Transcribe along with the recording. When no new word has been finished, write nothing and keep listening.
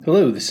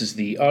Hello, this is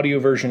the audio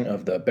version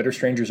of the Better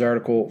Strangers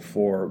article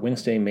for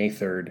Wednesday, May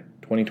 3rd,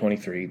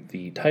 2023.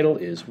 The title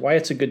is Why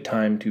It's a Good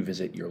Time to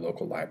Visit Your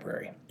Local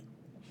Library.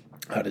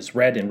 It is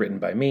read and written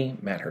by me,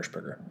 Matt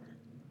Hirschberger.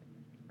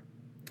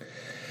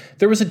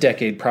 There was a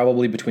decade,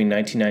 probably between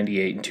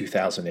 1998 and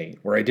 2008,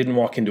 where I didn't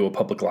walk into a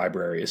public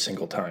library a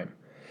single time.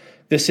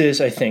 This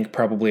is, I think,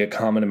 probably a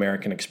common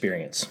American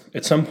experience.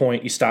 At some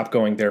point, you stop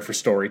going there for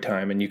story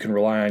time and you can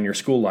rely on your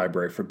school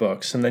library for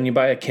books, and then you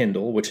buy a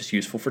Kindle, which is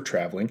useful for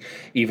traveling,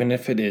 even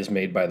if it is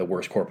made by the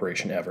worst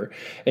corporation ever,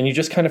 and you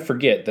just kind of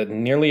forget that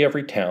in nearly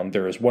every town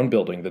there is one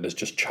building that is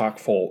just chock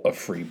full of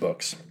free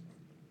books.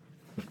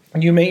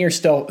 You may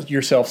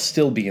yourself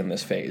still be in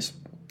this phase.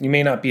 You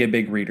may not be a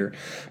big reader,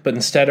 but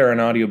instead are an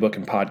audiobook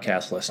and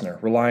podcast listener,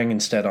 relying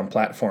instead on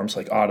platforms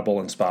like Audible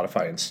and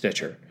Spotify and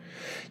Stitcher.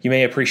 You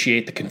may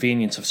appreciate the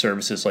convenience of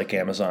services like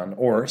Amazon,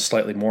 or,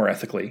 slightly more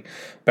ethically,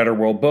 Better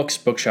World Books,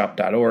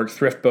 Bookshop.org,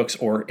 Thrift Books,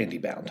 or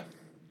IndieBound.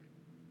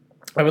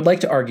 I would like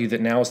to argue that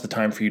now is the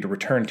time for you to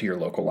return to your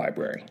local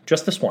library,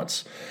 just this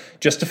once,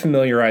 just to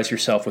familiarize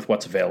yourself with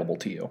what's available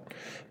to you,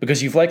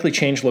 because you've likely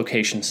changed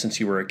locations since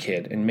you were a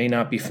kid and may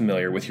not be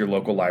familiar with your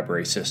local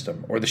library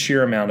system or the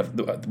sheer amount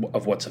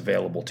of what's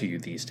available to you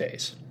these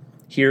days.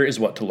 Here is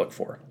what to look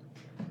for.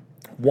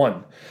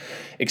 1.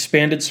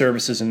 Expanded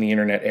services in the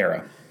Internet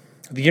era.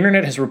 The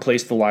Internet has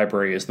replaced the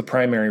library as the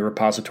primary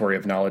repository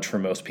of knowledge for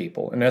most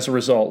people, and as a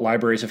result,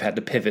 libraries have had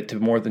to pivot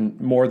to more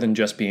than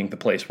just being the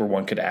place where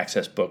one could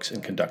access books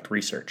and conduct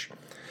research.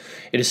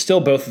 It is still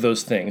both of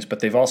those things,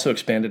 but they've also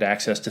expanded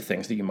access to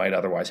things that you might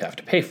otherwise have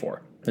to pay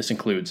for. This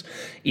includes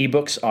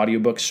ebooks,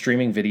 audiobooks,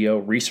 streaming video,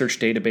 research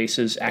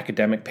databases,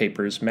 academic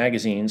papers,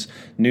 magazines,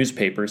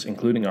 newspapers,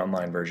 including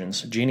online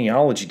versions,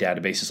 genealogy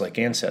databases like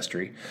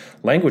Ancestry,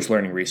 language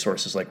learning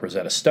resources like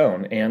Rosetta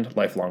Stone, and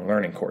lifelong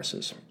learning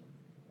courses.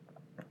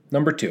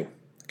 Number 2,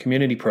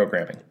 community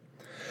programming.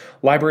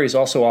 Libraries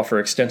also offer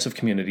extensive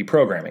community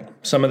programming.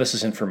 Some of this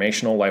is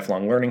informational,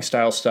 lifelong learning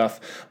style stuff,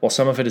 while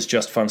some of it is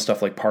just fun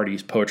stuff like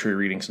parties, poetry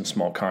readings, and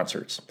small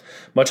concerts.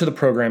 Much of the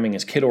programming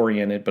is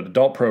kid-oriented, but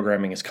adult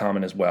programming is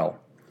common as well.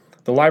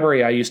 The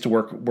library I used to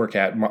work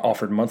at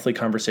offered monthly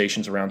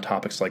conversations around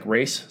topics like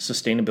race,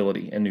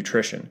 sustainability, and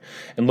nutrition,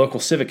 and local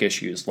civic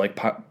issues like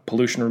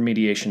pollution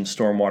remediation,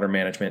 stormwater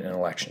management, and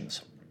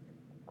elections.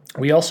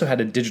 We also had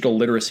a digital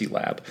literacy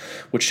lab,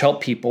 which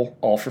helped people,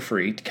 all for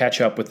free, to catch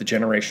up with the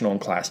generational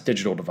and class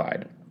digital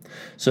divide.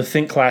 So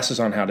think classes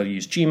on how to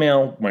use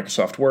Gmail,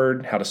 Microsoft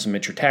Word, how to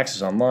submit your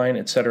taxes online,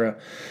 etc.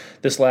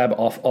 This lab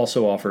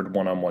also offered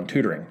one-on-one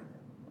tutoring.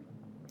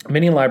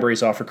 Many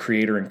libraries offer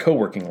creator and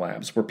co-working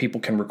labs where people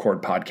can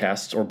record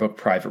podcasts or book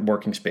private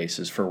working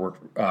spaces for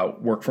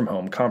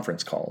work-from-home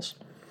conference calls.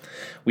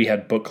 We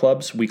had book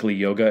clubs, weekly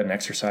yoga and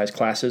exercise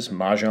classes,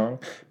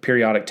 mahjong,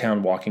 periodic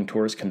town walking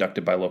tours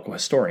conducted by local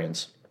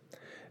historians.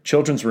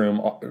 Children's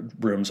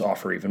rooms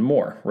offer even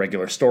more: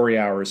 regular story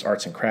hours,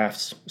 arts and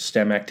crafts,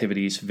 STEM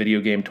activities,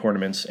 video game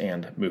tournaments,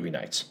 and movie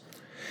nights.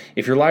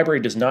 If your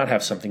library does not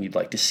have something you'd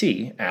like to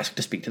see, ask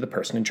to speak to the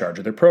person in charge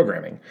of their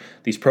programming.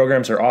 These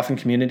programs are often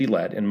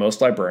community-led, and most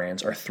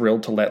librarians are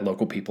thrilled to let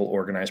local people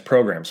organize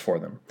programs for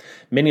them.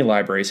 Many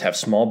libraries have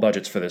small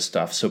budgets for this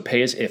stuff, so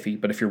pay is iffy,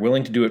 but if you're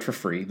willing to do it for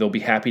free, they'll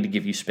be happy to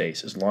give you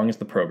space as long as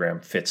the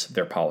program fits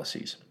their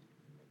policies.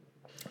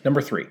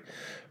 Number 3,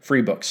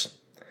 free books.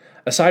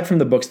 Aside from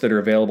the books that are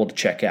available to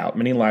check out,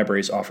 many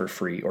libraries offer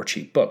free or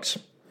cheap books.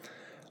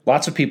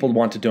 Lots of people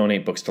want to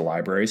donate books to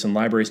libraries, and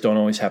libraries don't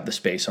always have the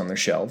space on their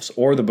shelves,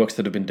 or the books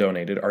that have been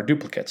donated are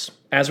duplicates.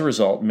 As a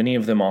result, many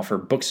of them offer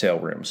book sale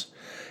rooms.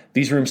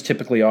 These rooms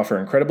typically offer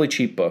incredibly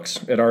cheap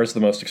books. At ours, the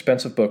most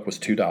expensive book was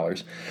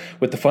 $2,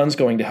 with the funds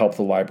going to help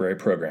the library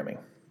programming.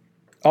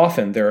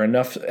 Often, there are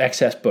enough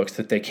excess books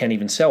that they can't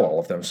even sell all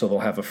of them, so they'll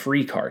have a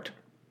free cart.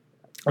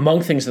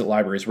 Among things that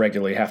libraries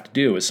regularly have to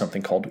do is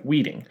something called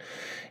weeding.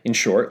 In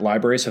short,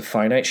 libraries have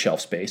finite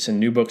shelf space, and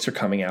new books are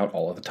coming out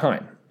all of the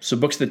time. So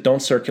books that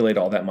don't circulate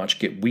all that much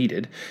get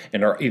weeded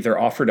and are either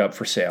offered up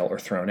for sale or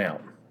thrown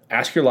out.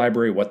 Ask your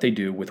library what they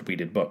do with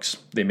weeded books.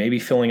 They may be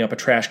filling up a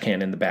trash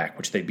can in the back,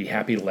 which they'd be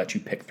happy to let you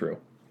pick through.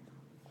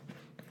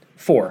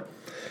 4.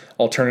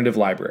 Alternative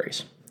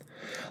libraries.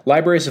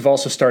 Libraries have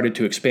also started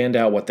to expand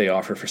out what they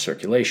offer for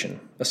circulation.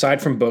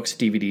 Aside from books,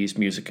 DVDs,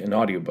 music, and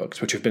audiobooks,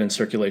 which have been in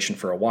circulation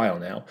for a while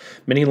now,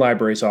 many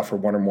libraries offer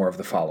one or more of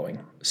the following: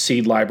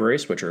 seed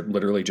libraries, which are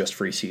literally just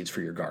free seeds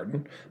for your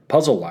garden;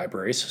 puzzle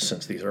libraries,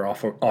 since these are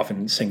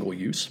often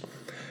single-use;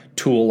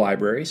 tool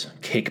libraries,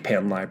 cake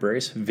pan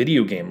libraries,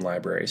 video game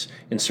libraries,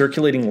 and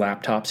circulating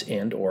laptops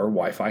and or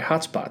Wi-Fi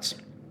hotspots.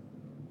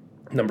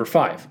 Number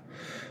 5,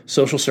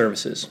 social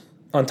services.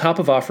 On top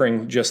of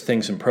offering just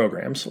things and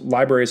programs,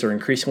 libraries are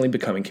increasingly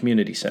becoming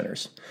community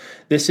centers.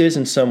 This is,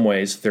 in some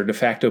ways, their de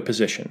facto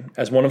position.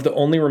 As one of the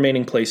only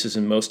remaining places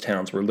in most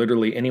towns where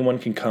literally anyone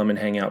can come and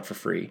hang out for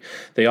free,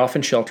 they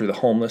often shelter the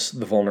homeless,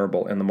 the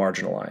vulnerable, and the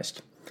marginalized.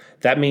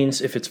 That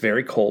means if it's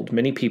very cold,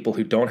 many people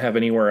who don't have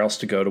anywhere else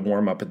to go to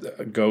warm up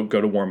go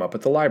to warm up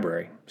at the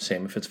library.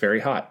 Same if it's very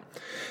hot.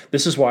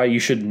 This is why you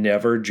should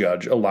never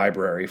judge a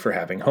library for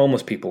having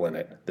homeless people in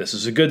it. This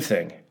is a good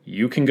thing.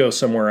 You can go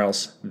somewhere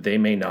else, they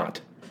may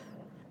not.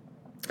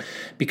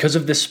 Because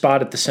of this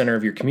spot at the center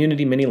of your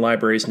community, many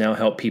libraries now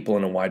help people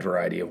in a wide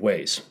variety of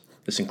ways.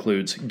 This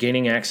includes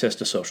gaining access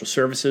to social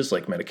services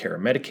like Medicare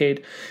and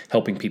Medicaid,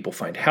 helping people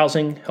find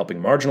housing,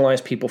 helping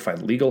marginalized people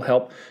find legal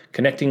help,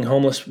 connecting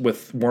homeless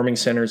with warming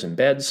centers and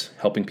beds,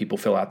 helping people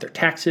fill out their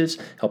taxes,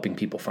 helping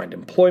people find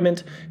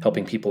employment,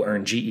 helping people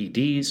earn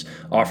GEDs,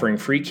 offering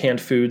free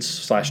canned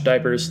foods /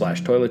 diapers /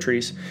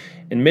 toiletries.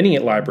 And many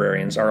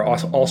librarians are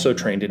also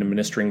trained in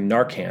administering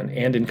Narcan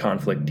and in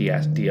conflict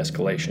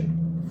de-escalation.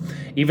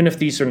 Even if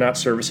these are not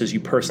services you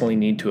personally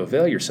need to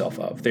avail yourself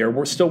of, they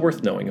are still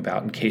worth knowing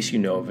about in case you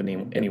know of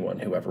anyone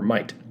who ever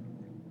might.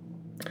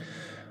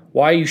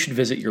 Why you should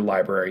visit your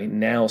library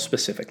now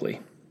specifically.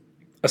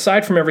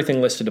 Aside from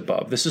everything listed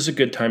above, this is a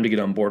good time to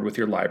get on board with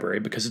your library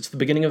because it's the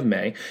beginning of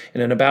May,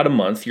 and in about a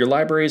month, your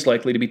library is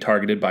likely to be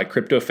targeted by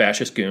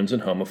crypto-fascist goons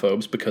and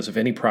homophobes because of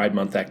any Pride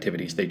Month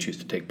activities they choose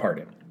to take part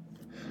in.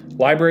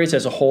 Libraries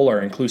as a whole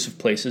are inclusive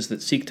places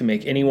that seek to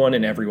make anyone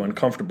and everyone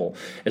comfortable,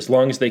 as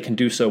long as they can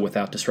do so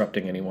without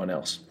disrupting anyone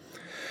else.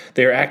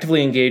 They are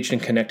actively engaged in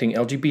connecting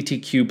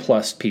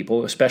LGBTQ+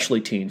 people,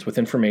 especially teens, with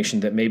information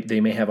that they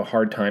may have a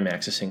hard time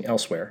accessing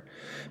elsewhere.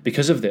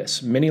 Because of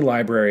this, many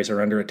libraries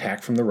are under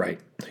attack from the right,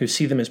 who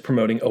see them as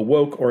promoting a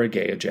woke or a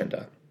gay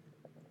agenda.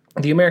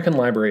 The American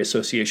Library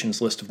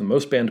Association's list of the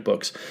most banned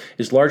books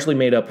is largely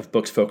made up of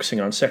books focusing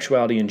on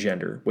sexuality and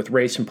gender, with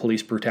race and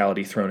police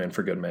brutality thrown in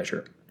for good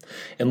measure.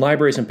 And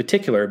libraries in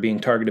particular are being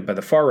targeted by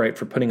the far right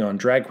for putting on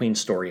drag queen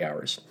story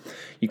hours.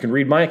 You can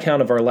read my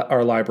account of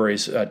our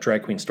library's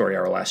drag queen story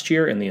hour last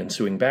year and the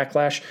ensuing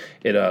backlash.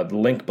 The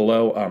link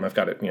below, I've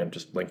got it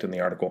just linked in the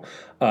article.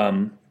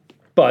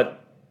 But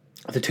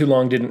the too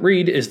long didn't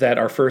read is that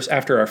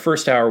after our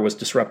first hour was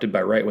disrupted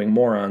by right-wing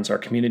morons, our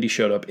community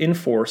showed up in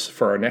force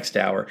for our next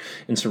hour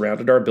and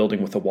surrounded our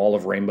building with a wall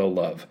of rainbow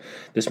love.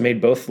 This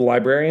made both the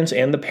librarians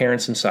and the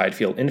parents inside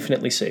feel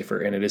infinitely safer,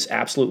 and it is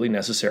absolutely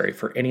necessary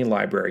for any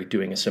library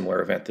doing a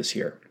similar event this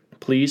year.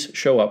 Please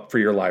show up for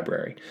your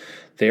library.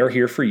 They are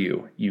here for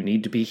you. You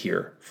need to be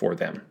here for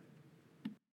them.